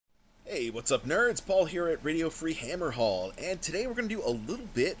Hey, what's up nerds? Paul here at Radio Free Hammer Hall, and today we're going to do a little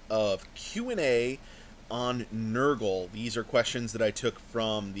bit of Q&A on Nurgle. These are questions that I took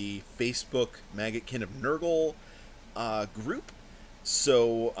from the Facebook Maggotkin of Nurgle group.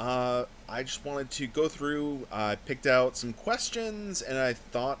 So I just wanted to go through, I picked out some questions, and I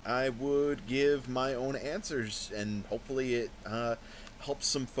thought I would give my own answers, and hopefully it helps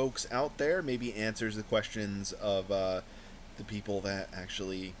some folks out there, maybe answers the questions of the people that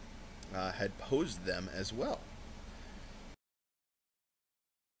actually had posed them as well.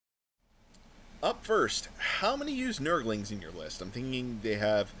 Up first, how many use Nurglings in your list? I'm thinking they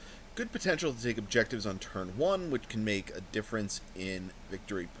have good potential to take objectives on turn 1, which can make a difference in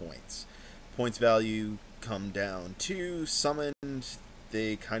victory points. Points value come down to summoned,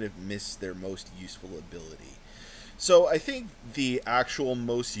 they kind of miss their most useful ability. So I think the actual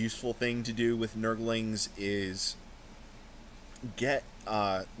most useful thing to do with Nurglings is get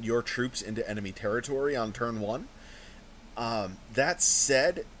your troops into enemy territory on turn 1. That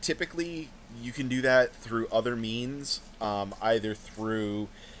said, typically you can do that through other means, either through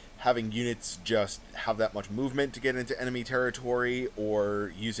having units just have that much movement to get into enemy territory,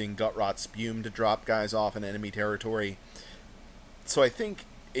 or using Gutrot Spume to drop guys off in enemy territory. So I think,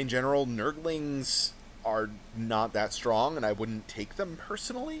 in general, Nurglings are not that strong, and I wouldn't take them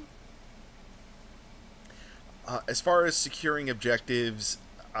personally. As far as securing objectives,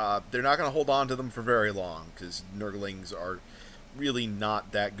 they're not going to hold on to them for very long, because Nurglings are really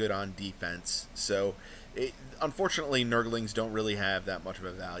not that good on defense. So, unfortunately, Nurglings don't really have that much of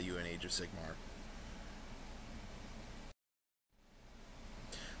a value in Age of Sigmar.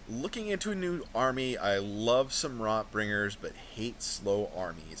 Looking into a new army, I love some Rotbringers, but hate slow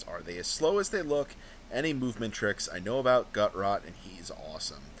armies. Are they as slow as they look? Any movement tricks? I know about Gutrot, and he's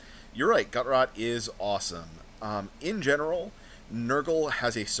awesome. You're right, Gutrot is awesome. In general, Nurgle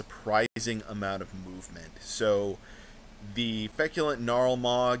has a surprising amount of movement. So, the Feculent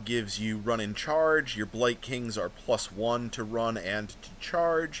Gnarlmaw gives you run and charge. Your Blight Kings are +1 to run and to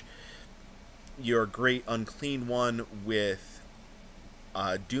charge. Your Great Unclean One with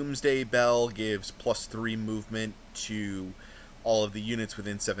Doomsday Bell gives +3 movement to all of the units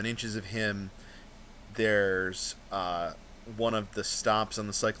within 7 inches of him. There's one of the stops on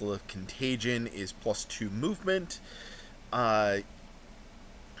the Cycle of Contagion is +2 movement. One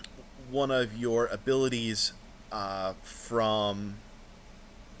of your abilities from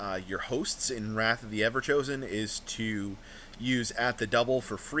your hosts in Wrath of the Everchosen is to use at the double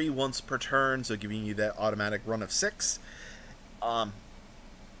for free once per turn, so giving you that automatic run of 6.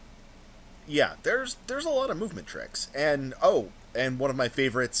 Yeah, there's a lot of movement tricks. And and one of my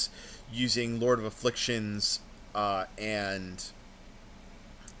favorites, using Lord of Afflictions and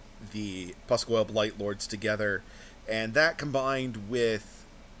the Puscoil Blight Lords together, and that combined with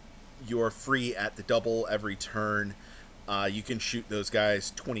your free at the double every turn, you can shoot those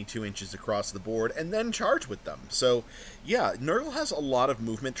guys 22 inches across the board and then charge with them. So yeah, Nurgle has a lot of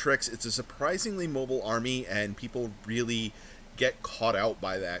movement tricks. It's a surprisingly mobile army, and people really get caught out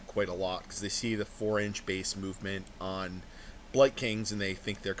by that quite a lot, because they see the 4-inch base movement on Blight Kings, and they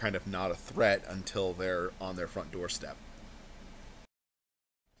think they're kind of not a threat until they're on their front doorstep.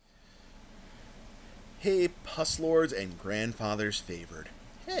 Hey, Pus Lords and Grandfathers Favored.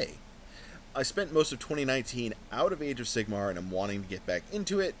 Hey, I spent most of 2019 out of Age of Sigmar, and I'm wanting to get back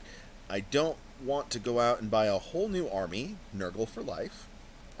into it. I don't want to go out and buy a whole new army, Nurgle for life.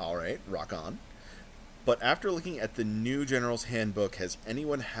 Alright, rock on. But after looking at the new General's Handbook, has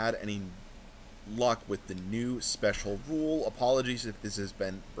anyone had any luck with the new special rule? Apologies if this has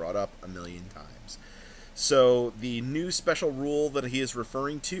been brought up a million times. So the new special rule that he is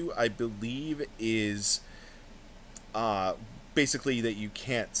referring to, I believe, is basically that you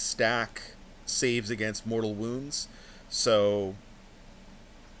can't stack saves against mortal wounds. So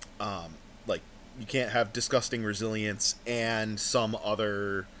like, you can't have disgusting resilience and some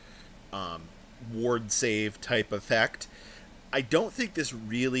other ward save type effect. I don't think this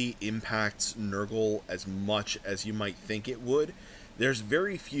really impacts Nurgle as much as you might think it would. There's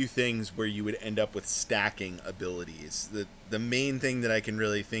very few things where you would end up with stacking abilities. The main thing that I can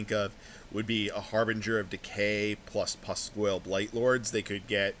really think of would be a Harbinger of Decay plus Puscoil Blight Lords. They could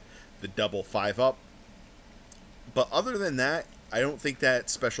get the double 5-up. But other than that, I don't think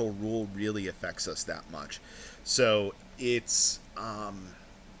that special rule really affects us that much. So it's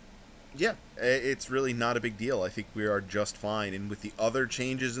yeah, it's really not a big deal. I think we are just fine. And with the other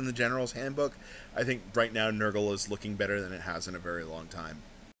changes in the General's Handbook, I think right now Nurgle is looking better than it has in a very long time.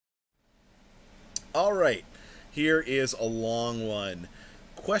 Alright, here is a long one.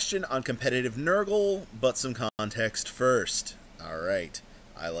 Question on competitive Nurgle, but some context first. Alright,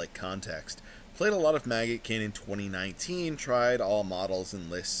 I like context. Played a lot of Maggotkin in 2019, tried all models and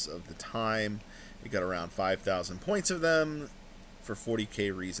lists of the time. We got around 5,000 points of them for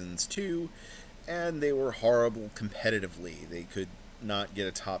 40k reasons too, and they were horrible competitively. They could not get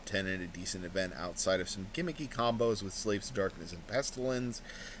a top 10 in a decent event outside of some gimmicky combos with Slaves to Darkness and Pestilence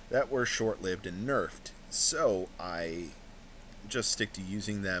that were short-lived and nerfed. So I just stick to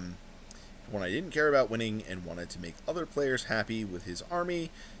using them when I didn't care about winning and wanted to make other players happy with his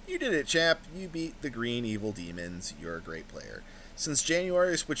army. You did it, chap. You beat the green evil demons. You're a great player. Since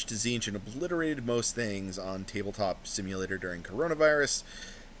January, I switched to Tzeentch and obliterated most things on Tabletop Simulator during coronavirus.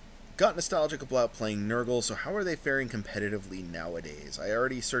 Got nostalgic about playing Nurgle, so how are they faring competitively nowadays? I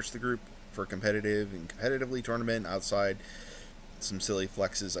already searched the group for competitive and competitively tournament outside some silly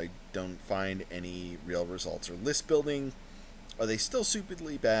flexes. I don't find any real results or list building. Are they still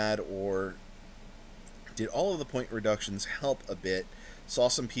stupidly bad, or did all of the point reductions help a bit? Saw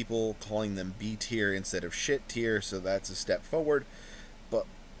some people calling them B tier instead of shit tier, so that's a step forward. But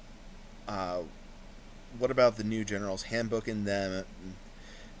what about the new General's Handbook in them?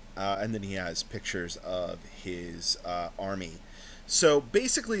 And then he has pictures of his army. So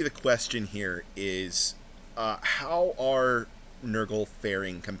basically the question here is, how are Nurgle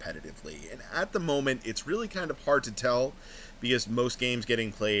faring competitively? And at the moment, it's really kind of hard to tell, because most games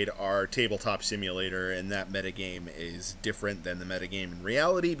getting played are Tabletop Simulator, and that metagame is different than the metagame in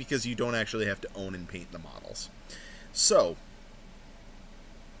reality, because you don't actually have to own and paint the models. So,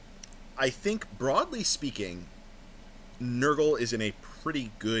 I think, broadly speaking, Nurgle is in a pretty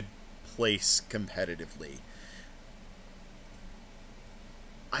good place competitively.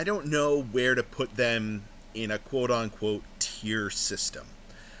 I don't know where to put them in a quote-unquote tier system.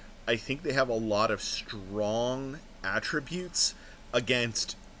 I think they have a lot of strong attributes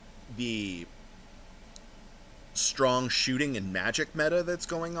against the strong shooting and magic meta that's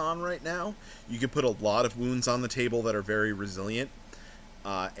going on right now. You can put a lot of wounds on the table that are very resilient,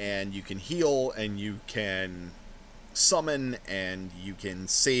 and you can heal, and you can summon, and you can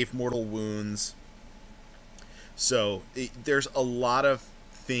save mortal wounds. So there's a lot of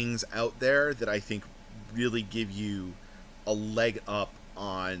things out there that I think really give you a leg up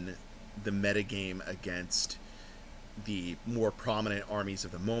on the metagame against the more prominent armies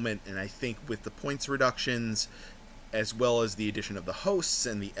of the moment. And I think with the points reductions, as well as the addition of the hosts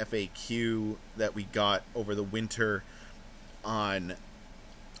and the FAQ that we got over the winter on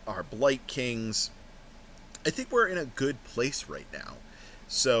our Blight Kings, I think we're in a good place right now.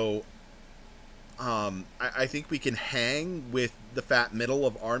 So I think we can hang with the fat middle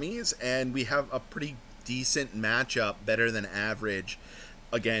of armies, and we have a pretty decent matchup, better than average,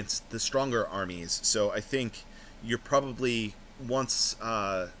 against the stronger armies. So I think you're probably, once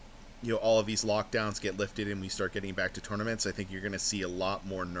you know, all of these lockdowns get lifted and we start getting back to tournaments, I think you're going to see a lot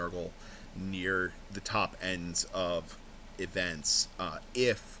more Nurgle near the top ends of events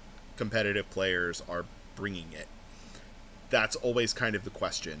if competitive players are bringing it. That's always kind of the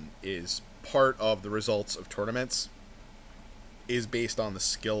question, is part of the results of tournaments is based on the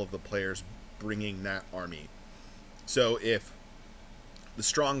skill of the players bringing that army. So if the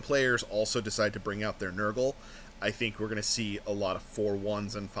strong players also decide to bring out their Nurgle, I think we're going to see a lot of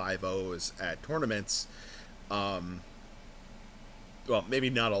 4-1s and 5-0s at tournaments. Well, maybe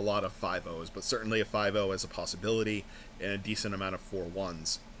not a lot of 5-0s, but certainly a 5-0 is a possibility, and a decent amount of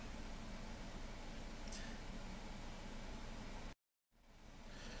 4-1s.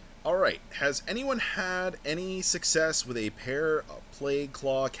 Alright, has anyone had any success with a pair of Plague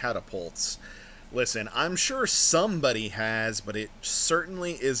Claw catapults? Listen, I'm sure somebody has, but it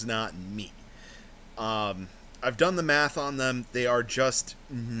certainly is not me. I've done the math on them. They are just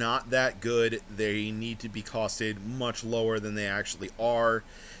not that good. They need to be costed much lower than they actually are.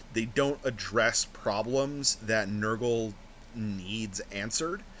 They don't address problems that Nurgle needs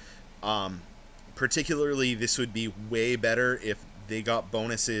answered. Particularly, this would be way better if they got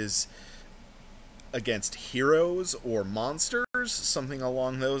bonuses against heroes or monsters, something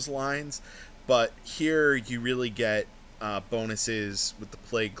along those lines. But here you really get bonuses with the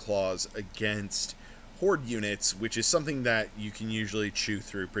Plague Claws against Horde units, which is something that you can usually chew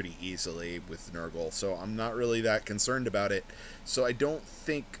through pretty easily with Nurgle. So I'm not really that concerned about it. So I don't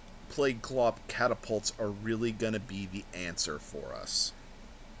think Plague Claw catapults are really going to be the answer for us.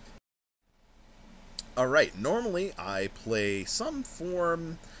 Alright, normally I play some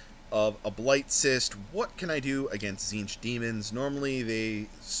form of a Blight Cyst. What can I do against Tzeentch demons? Normally they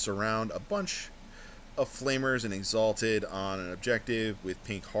surround a bunch of Flamers and Exalted on an objective with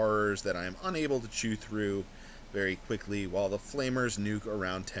pink horrors that I am unable to chew through very quickly, while the Flamers nuke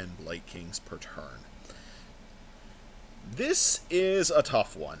around 10 Blight Kings per turn. This is a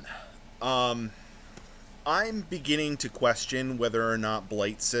tough one. I'm beginning to question whether or not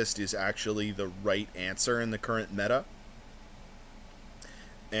Blight Cyst is actually the right answer in the current meta.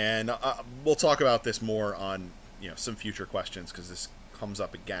 And we'll talk about this more on some future questions, because this comes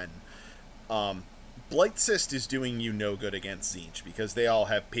up again. Blight Cyst is doing you no good against Tzeentch, because they all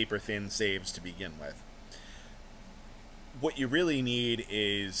have paper-thin saves to begin with. What you really need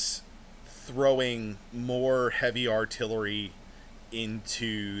is throwing more heavy artillery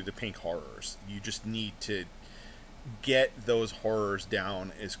into the pink horrors. You just need to get those horrors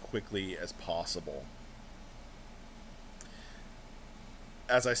down as quickly as possible.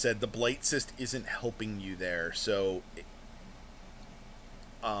 As I said, the Blight Cyst isn't helping you there, so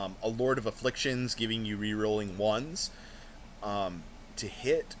a Lord of Afflictions giving you rerolling ones to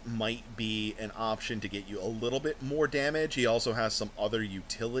hit might be an option to get you a little bit more damage. He also has some other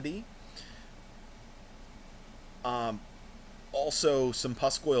utility. Also, some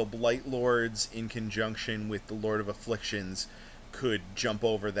Puscoil Blight Lords in conjunction with the Lord of Afflictions could jump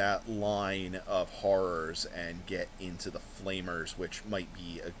over that line of horrors and get into the Flamers, which might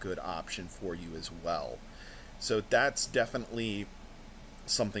be a good option for you as well. So that's definitely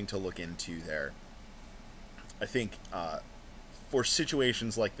something to look into there. I think for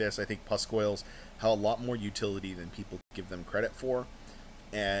situations like this, I think Puscoils have a lot more utility than people give them credit for.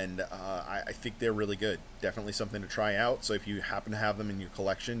 And I think they're really good. Definitely something to try out. So if you happen to have them in your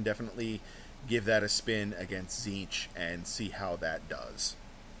collection, definitely give that a spin against Tzeentch and see how that does.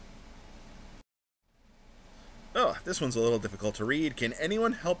 Oh, this one's a little difficult to read. Can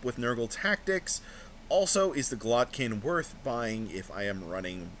anyone help with Nurgle tactics? Also, is the Maggotkin worth buying if I am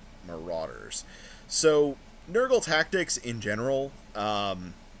running Marauders? So, Nurgle tactics in general,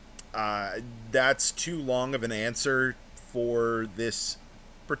 that's too long of an answer for this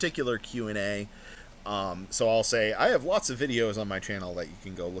particular Q&A. So I'll say I have lots of videos on my channel that you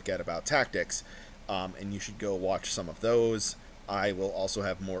can go look at about tactics, and you should go watch some of those. I will also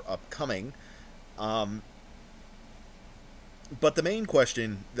have more upcoming. But the main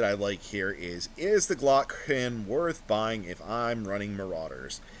question that I like here is the Maggotkin worth buying if I'm running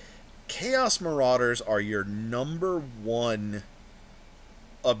Marauders? Chaos Marauders are your #1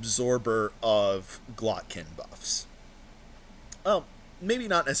 absorber of Maggotkin buffs. Well, maybe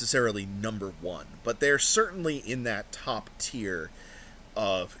not necessarily #1, but they're certainly in that top tier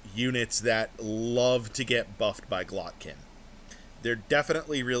of units that love to get buffed by Maggotkin. They're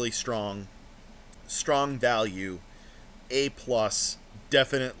definitely really strong value, A+,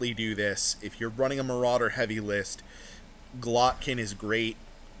 definitely do this. If you're running a Marauder heavy list, Maggotkin is great.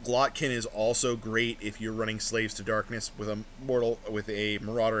 Maggotkin is also great if you're running Slaves to Darkness with a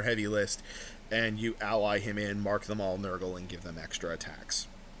Marauder heavy list, and you ally him in, mark them all Nurgle, and give them extra attacks.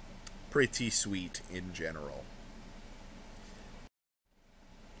 Pretty sweet in general.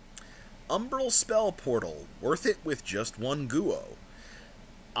 Umbral Spell Portal, worth it with just one Guo?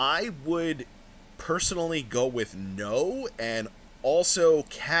 I would personally go with no, and also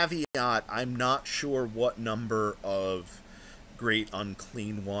caveat, I'm not sure what number of Great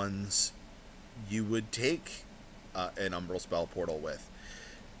Unclean Ones you would take an Umbral Spell Portal with.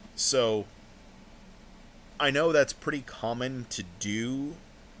 So I know that's pretty common to do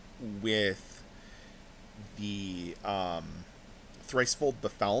with the Thricefold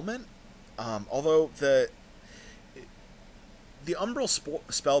Befoulment, although the Umbral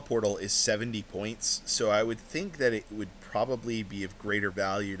Spell Portal is 70 points, so I would think that it would probably be of greater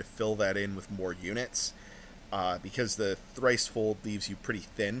value to fill that in with more units, because the Thricefold leaves you pretty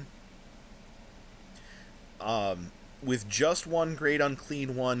thin. With just one Great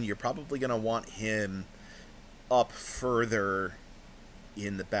Unclean One, you're probably going to want him up further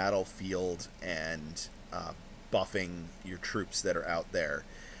in the battlefield and buffing your troops that are out there.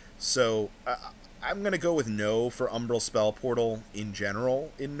 So I'm going to go with no for Umbral Spell Portal in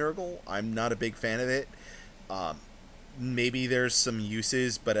general in Nurgle. I'm not a big fan of it. Maybe there's some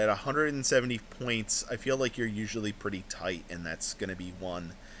uses, but at 170 points, I feel like you're usually pretty tight, and that's going to be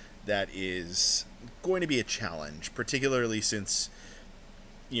one that is going to be a challenge, particularly since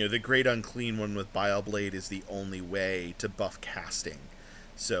the Great Unclean One with Bileblade is the only way to buff casting.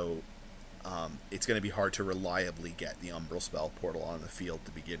 So it's going to be hard to reliably get the Umbral Spell Portal on the field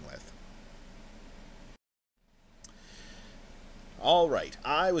to begin with. Alright,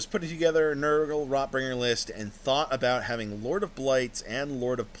 I was putting together a Nurgle Rotbringer list and thought about having Lord of Blights and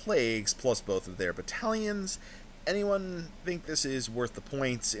Lord of Plagues plus both of their battalions. Anyone think this is worth the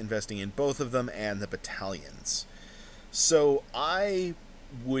points, investing in both of them and the battalions? So I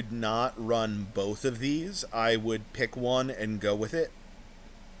would not run both of these. I would pick one and go with it.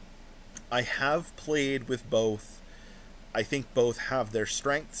 I have played with both I think both have their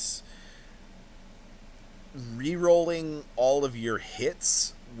strengths. Rerolling all of your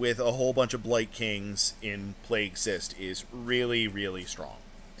hits with a whole bunch of Blight Kings in Plague Cyst is really, really strong.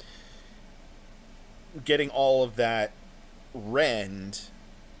 Getting all of that rend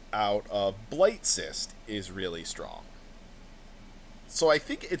out of Blight Cyst is really strong. So I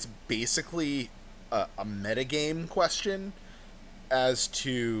think it's basically a metagame question as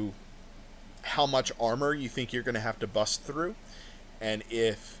to how much armor you think you're going to have to bust through, and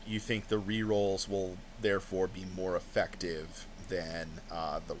if you think the rerolls will therefore be more effective than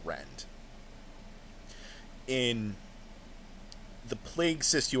the rend. In the Plague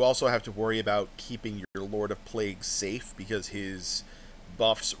Cyst, you also have to worry about keeping your Lord of Plagues safe, because his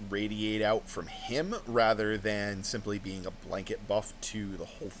buffs radiate out from him rather than simply being a blanket buff to the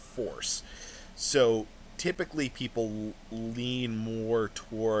whole force. So typically people lean more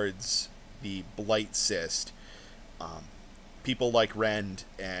towards the Blight Cyst. People like Rend,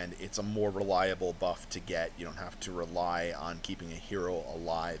 and it's a more reliable buff to get. You don't have to rely on keeping a hero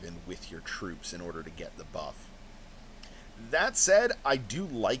alive and with your troops in order to get the buff. That said, I do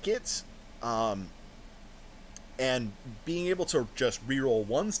like it. And being able to just reroll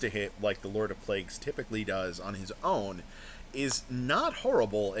ones to hit, like the Lord of Plagues typically does on his own, is not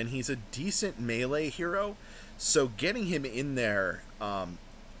horrible, and he's a decent melee hero. So getting him in there,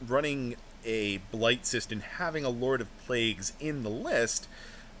 running a Blight Cyst and having a Lord of Plagues in the list,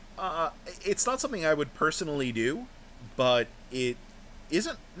 it's not something I would personally do, but it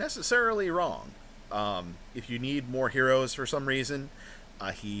isn't necessarily wrong. If you need more heroes for some reason,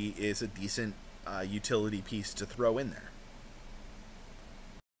 he is a decent utility piece to throw in there.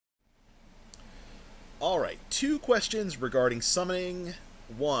 Alright, 2 questions regarding summoning.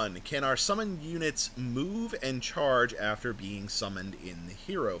 1, can our summoned units move and charge after being summoned in the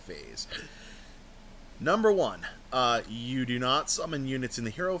hero phase? Number 1, you do not summon units in the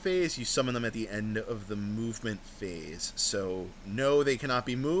hero phase, you summon them at the end of the movement phase. So, no, they cannot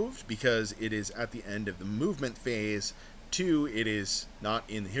be moved because it is at the end of the movement phase. 2, it is not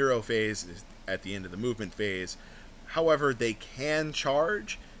in the hero phase, it is at the end of the movement phase. However, they can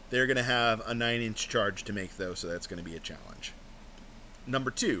charge. They're going to have a 9-inch charge to make, though, so that's going to be a challenge.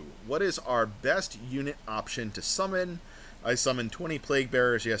 Number 2, what is our best unit option to summon? I summoned 20 Plague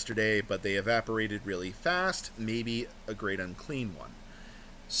Bearers yesterday, but they evaporated really fast. Maybe a Great Unclean one.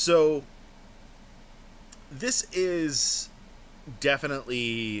 So, this is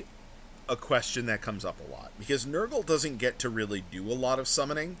definitely a question that comes up a lot, because Nurgle doesn't get to really do a lot of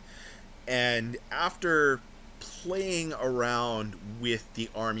summoning, and after playing around with the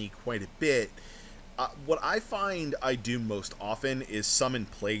army quite a bit, what I find I do most often is summon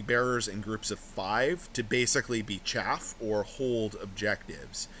Plague Bearers in groups of 5 to basically be chaff or hold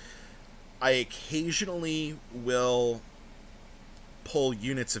objectives. I occasionally will pull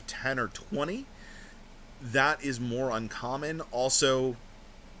units of 10 or 20. That is more uncommon. Also,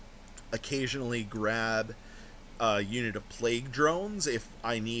 occasionally grab a unit of Plague Drones if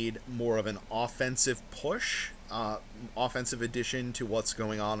I need more of an offensive push, offensive addition to what's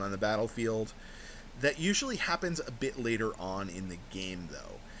going on the battlefield. That usually happens a bit later on in the game,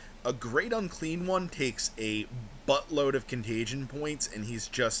 though. A Great Unclean one takes a buttload of contagion points, and he's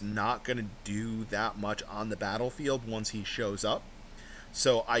just not going to do that much on the battlefield once he shows up.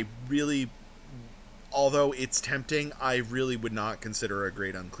 So I really, although it's tempting, I really would not consider a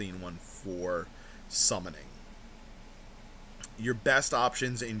Great Unclean one for summoning. Your best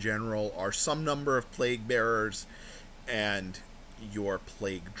options in general are some number of Plague Bearers and your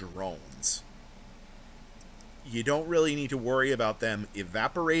Plague Drones. You don't really need to worry about them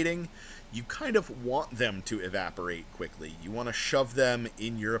evaporating. You kind of want them to evaporate quickly. You want to shove them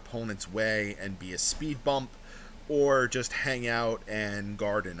in your opponent's way and be a speed bump, or just hang out and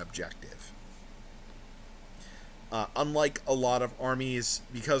guard an objective. Unlike a lot of armies,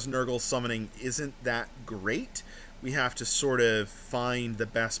 because Nurgle summoning isn't that great, we have to sort of find the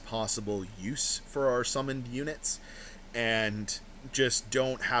best possible use for our summoned units, and just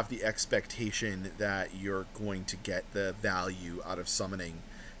don't have the expectation that you're going to get the value out of summoning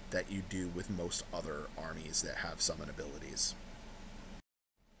that you do with most other armies that have summon abilities.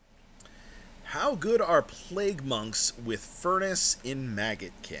 How good are Plague Monks with Furnace in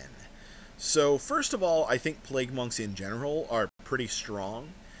Maggotkin? So, first of all, I think Plague Monks in general are pretty strong.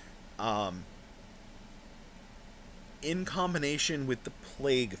 In combination with the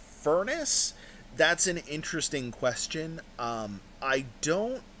Plague Furnace, that's an interesting question. I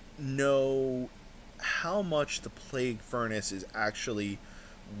don't know how much the Plague Furnace is actually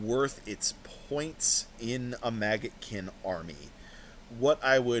worth its points in a Maggotkin army. What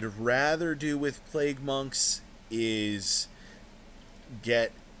I would rather do with Plague Monks is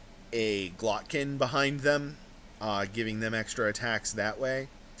get a Glotkin behind them, giving them extra attacks that way.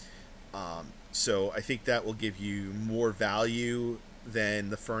 So I think that will give you more value than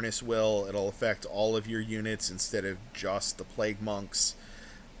the Furnace will. It'll affect all of your units instead of just the Plague Monks.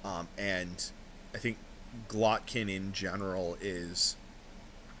 And I think Glotkin in general is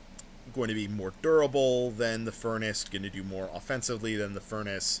going to be more durable than the Furnace, going to do more offensively than the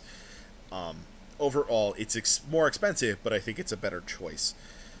Furnace. Overall, it's more expensive, but I think it's a better choice.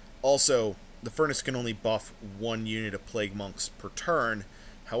 Also, the Furnace can only buff one unit of Plague Monks per turn.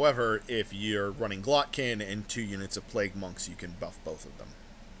 However, if you're running Glotkin and 2 units of Plague Monks, you can buff both of them.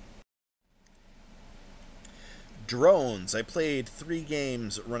 Drones. I played 3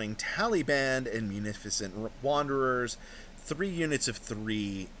 games running Taliban and Munificent Wanderers. 3 units of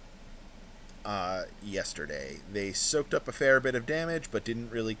 3 yesterday. They soaked up a fair bit of damage, but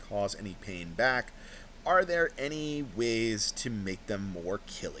didn't really cause any pain back. Are there any ways to make them more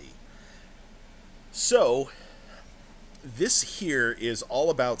killy? So, this here is all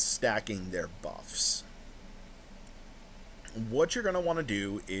about stacking their buffs. What you're going to want to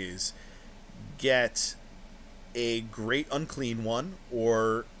do is get a Great Unclean One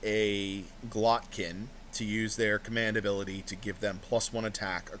or a Glotkin to use their command ability to give them +1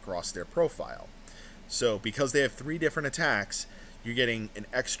 attack across their profile. So because they have 3 different attacks, you're getting an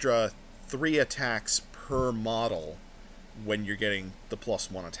extra 3 attacks per model when you're getting the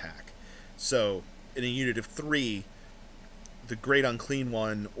 +1 attack. So in a unit of 3, the Great Unclean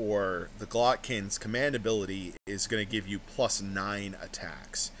One or the Glotkin's command ability is going to give you +9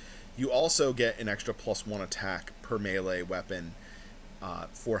 attacks. You also get an extra +1 attack per melee weapon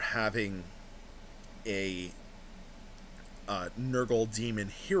for having a Nurgle Demon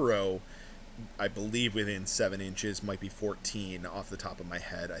Hero, I believe within 7 inches, might be 14 off the top of my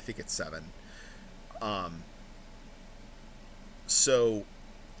head. I think it's 7. So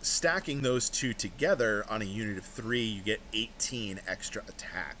stacking those 2 together on a unit of 3, you get 18 extra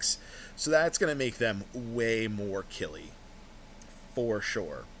attacks. So that's going to make them way more killy, for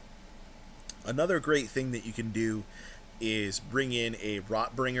sure. Another great thing that you can do is bring in a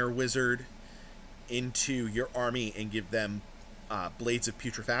Rotbringer Wizard into your army and give them Blades of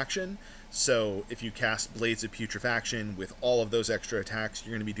Putrefaction. So if you cast Blades of Putrefaction with all of those extra attacks,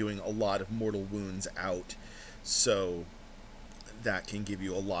 you're going to be doing a lot of mortal wounds out. So that can give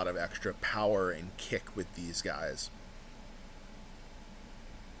you a lot of extra power and kick with these guys.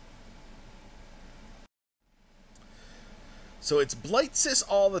 So it's Blight Cyst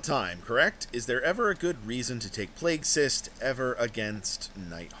all the time, correct? Is there ever a good reason to take Plague Cyst ever against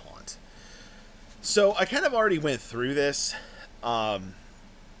Night Haunt? So I kind of already went through this. Blight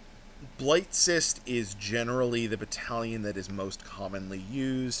Cyst is generally the battalion that is most commonly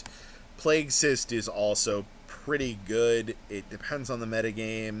used. Plague Cyst is also pretty good. It depends on the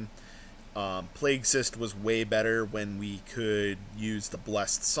metagame. Plague Cyst was way better when we could use the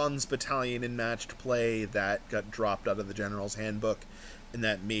Blessed Sons battalion in matched play. That got dropped out of the General's Handbook, and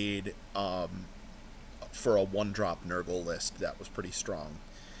that made, for a 1-drop Nurgle list, that was pretty strong.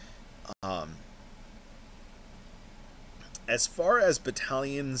 As far as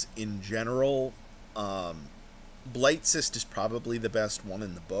battalions in general, Blight Cyst is probably the best one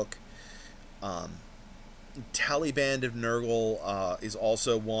in the book. Taliban of Nurgle is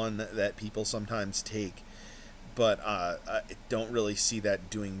also one that people sometimes take, but I don't really see that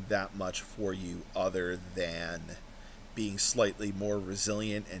doing that much for you other than being slightly more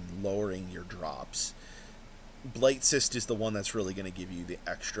resilient and lowering your drops. Blight Cyst is the one that's really going to give you the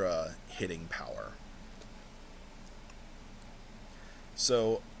extra hitting power.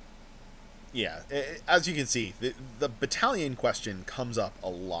 So, yeah, as you can see, the battalion question comes up a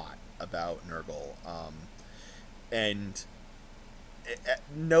lot about Nurgle. And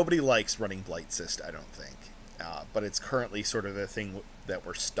nobody likes running Blight Cyst, I don't think. But it's currently sort of the thing that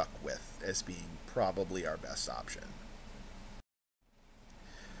we're stuck with as being probably our best option.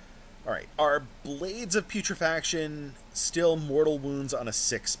 Alright, are Blades of Putrefaction still mortal wounds on a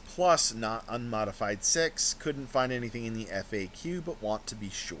 6+, not unmodified 6? Couldn't find anything in the FAQ, but want to be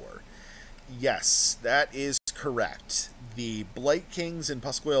sure. Yes, that is correct. The Blight Kings and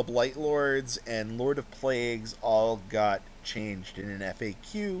Puscoil Blight Lords and Lord of Plagues all got changed in an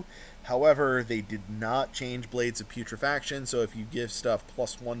FAQ. However, they did not change Blades of Putrefaction, so if you give stuff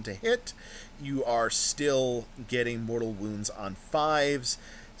 +1 to hit, you are still getting mortal wounds on 5s.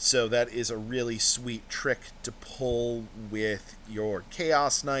 So that is a really sweet trick to pull with your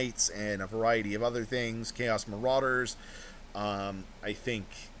Chaos Knights and a variety of other things, Chaos Marauders. I think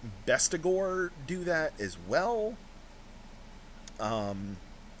Bestigor do that as well.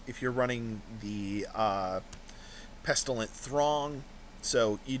 If you're running the Pestilent Throng.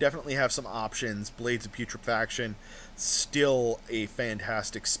 So you definitely have some options. Blades of Putrefaction, still a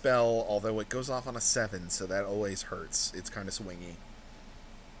fantastic spell, although it goes off on a 7, so that always hurts. It's kind of swingy.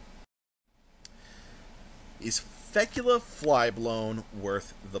 Is Fecula Flyblown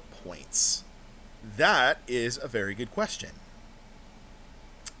worth the points? That is a very good question.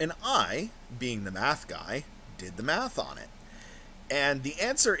 And I, being the math guy, did the math on it. And the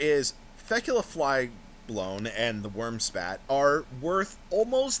answer is Fecula Flyblown and the Wormspat are worth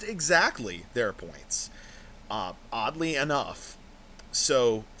almost exactly their points. Oddly enough.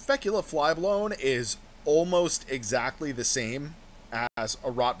 So Fecula Flyblown is almost exactly the same as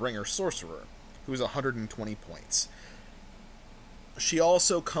a Rotbringer Sorcerer, who's 120 points. She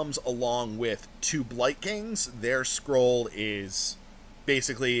also comes along with 2 Blight Kings. Their scroll is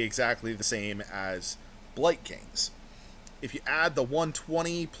basically exactly the same as Blight Kings. If you add the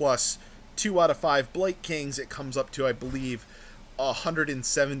 120 plus 2 out of 5 Blight Kings, it comes up to, I believe,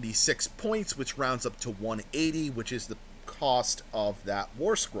 176 points, which rounds up to 180, which is the cost of that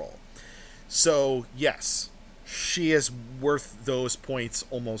War Scroll. So, yes, she is worth those points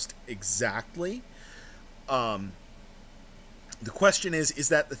almost exactly. The question is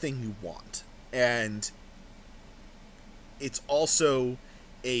that the thing you want? And it's also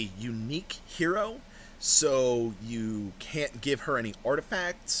a unique hero, so you can't give her any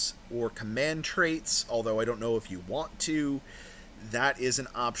artifacts or command traits, although I don't know if you want to. That is an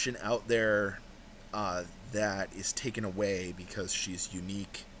option out there that is taken away because she's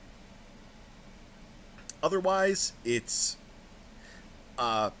unique. Otherwise, it's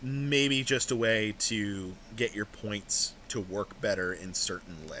maybe just a way to get your points to work better in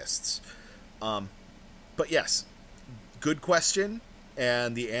certain lists. But yes, good question,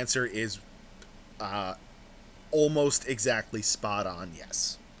 and the answer is almost exactly spot on,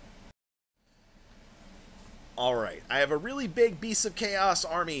 yes. Alright, I have a really big Beasts of Chaos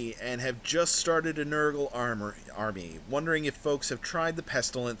army and have just started a Nurgle army, wondering if folks have tried the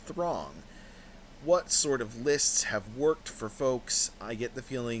Pestilent Throng. What sort of lists have worked for folks? I get the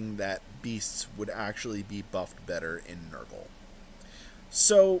feeling that beasts would actually be buffed better in Nurgle.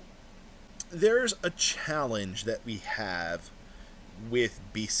 So, there's a challenge that we have with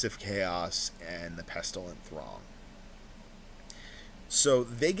Beasts of Chaos and the Pestilent Throng. So,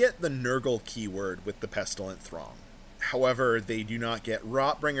 they get the Nurgle keyword with the Pestilent Throng. However, they do not get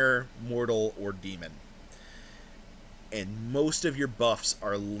Rotbringer, Mortal, or Demon. And most of your buffs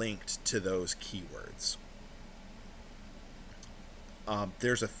are linked to those keywords.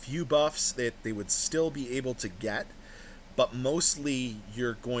 There's a few buffs that they would still be able to get, but mostly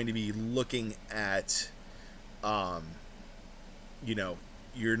you're going to be looking at, you know,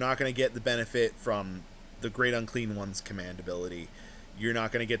 you're not going to get the benefit from the Great Unclean One's command ability. You're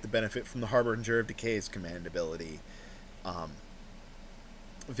not going to get the benefit from the Harbinger of Decay's command ability.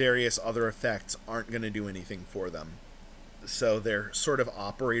 Various other effects aren't going to do anything for them. So they're sort of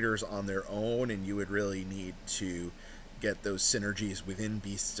operators on their own, and you would really need to get those synergies within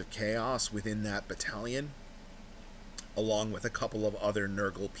Beasts of Chaos, within that battalion, along with a couple of other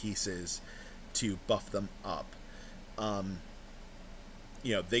Nurgle pieces to buff them up.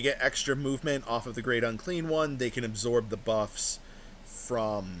 You know, they get extra movement off of the Great Unclean One. They can absorb the buffs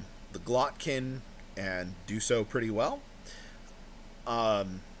from the Maggotkin and do so pretty well.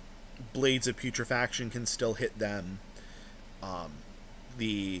 Blades of Putrefaction can still hit them.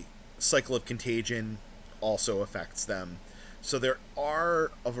 The Cycle of Contagion also affects them. So there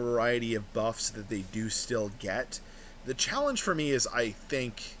are a variety of buffs that they do still get. The challenge for me is I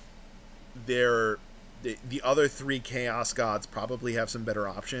think the other 3 Chaos Gods probably have some better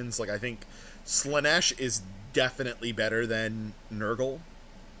options. Like, I think Slaanesh is definitely better than Nurgle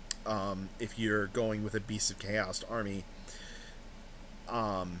if you're going with a Beast of Chaos army.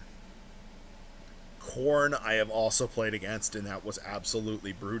 Khorne I have also played against, and that was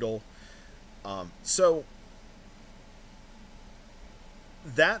absolutely brutal. So,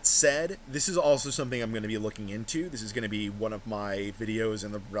 that said, this is also something I'm going to be looking into. This is going to be one of my videos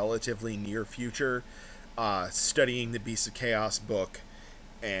in the relatively near future, studying the Beasts of Chaos book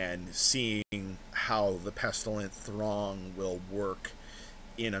and seeing how the Pestilent Throng will work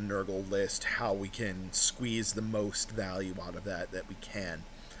in a Nurgle list, how we can squeeze the most value out of that we can.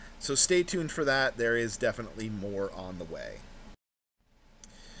 So stay tuned for that. There is definitely more on the way.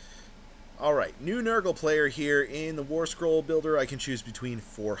 Alright, new Nurgle player here. In the War Scroll Builder, I can choose between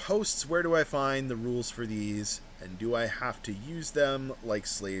 4 hosts. Where do I find the rules for these? And do I have to use them like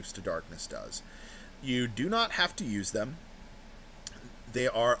Slaves to Darkness does? You do not have to use them. They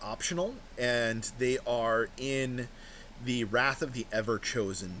are optional, and they are in the Wrath of the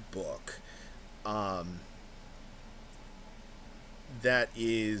Ever-Chosen book. that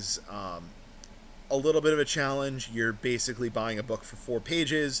is a little bit of a challenge. You're basically buying a book for 4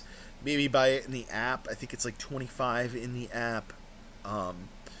 pages. Maybe buy it in the app. I think it's like 25 in the app.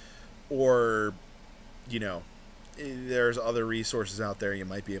 Or, you know, there's other resources out there you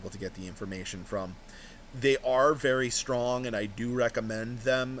might be able to get the information from. They are very strong, and I do recommend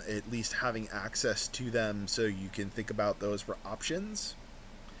them, at least having access to them so you can think about those for options.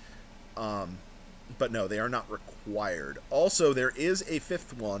 But no, they are not required. Also, there is a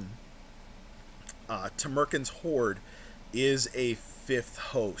 5th one. Tamerkin's Horde is a 5th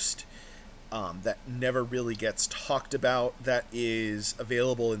host that never really gets talked about, that is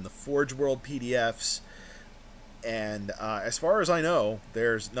available in the Forge World PDFs. And as far as I know,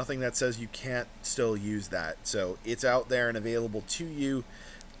 there's nothing that says you can't still use that. So it's out there and available to you.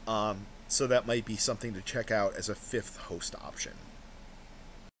 So that might be something to check out as a 5th host option.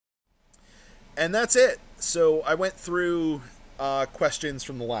 And that's it. So I went through questions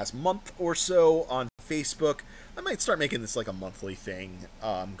from the last month or so on Facebook. I might start making this like a monthly thing,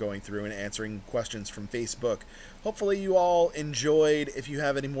 going through and answering questions from Facebook. Hopefully you all enjoyed. If you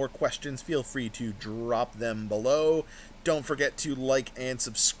have any more questions, feel free to drop them below. Don't forget to like and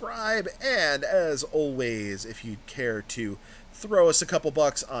subscribe. And as always, if you'd care to throw us a couple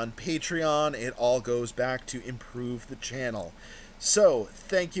bucks on Patreon, it all goes back to improve the channel. So,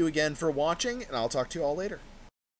 thank you again for watching, and I'll talk to you all later.